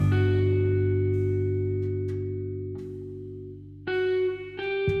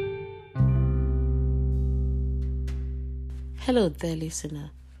Hello there,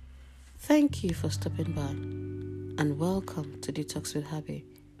 listener. Thank you for stopping by and welcome to Detox with Happy,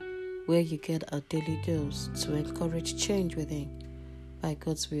 where you get a daily dose to encourage change within by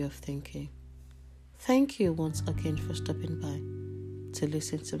God's way of thinking. Thank you once again for stopping by to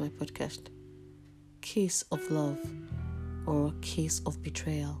listen to my podcast, Kiss of Love or Kiss of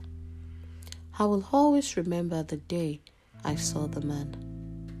Betrayal. I will always remember the day I saw the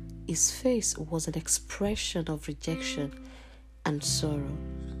man. His face was an expression of rejection and sorrow.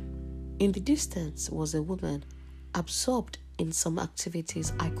 In the distance was a woman absorbed in some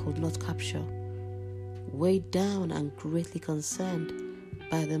activities I could not capture, weighed down and greatly concerned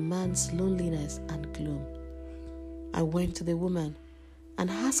by the man's loneliness and gloom. I went to the woman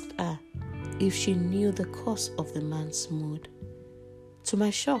and asked her if she knew the cause of the man's mood. To my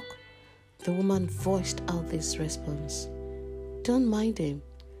shock, the woman voiced out this response: "Don't mind him.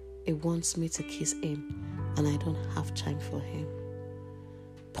 He wants me to kiss him, and I don't have time for him."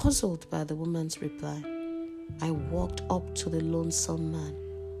 Puzzled by the woman's reply, I walked up to the lonesome man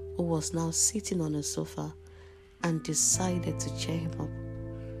who was now sitting on a sofa and decided to cheer him up.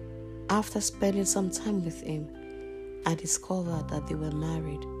 After spending some time with him, I discovered that they were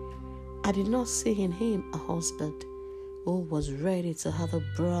married. I did not see in him a husband who was ready to have a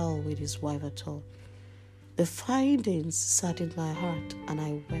brawl with his wife at all. The findings saddened my heart and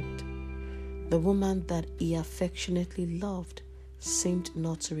I wept. The woman that he affectionately loved seemed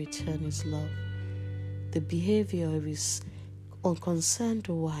not to return his love. The behavior of his unconcerned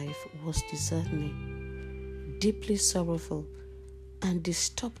wife was disheartening, deeply sorrowful, and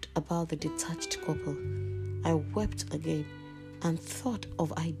disturbed about the detached couple. I wept again and thought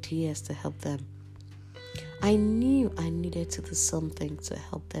of ideas to help them. I knew I needed to do something to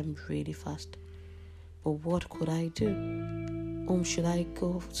help them really fast. But what could I do? Whom should I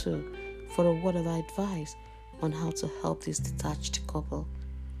go to for a word of advice on how to help this detached couple?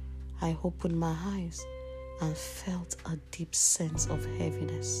 I opened my eyes and felt a deep sense of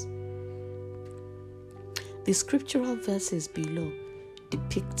heaviness. The scriptural verses below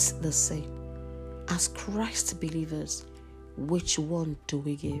depicts the scene. As Christ believers, which one do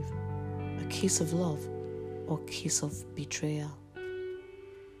we give? A kiss of love or kiss of betrayal?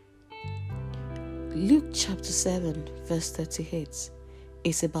 Luke chapter 7 verse 38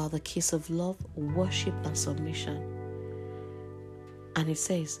 is about the kiss of love, worship and submission. And it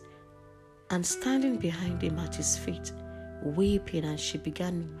says, "And standing behind him at his feet, weeping, and she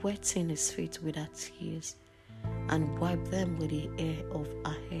began wetting his feet with her tears, and wiped them with the hair of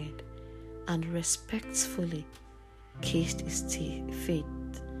her head, and respectfully kissed his feet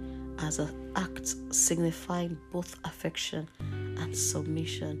as an act signifying both affection and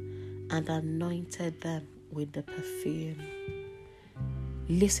submission, and anointed them with the perfume."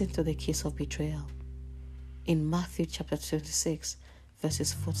 Listen to the kiss of betrayal. In Matthew chapter 26,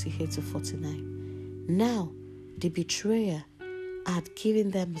 verses 48 to 49. Now the betrayer had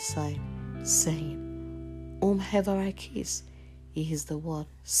given them a sign, saying, "Whomever I kiss, he is the one.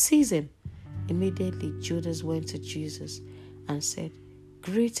 Seize him." Immediately Judas went to Jesus and said,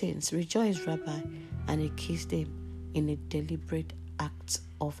 "Greetings, rejoice, Rabbi," and he kissed him in a deliberate act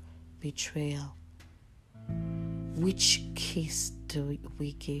of betrayal. Which kiss do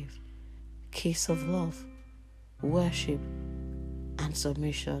we give? Kiss of love, worship, and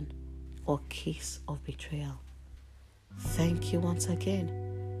submission, or kiss of betrayal? Thank you once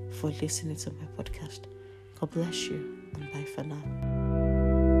again for listening to my podcast. God bless you, and bye for now.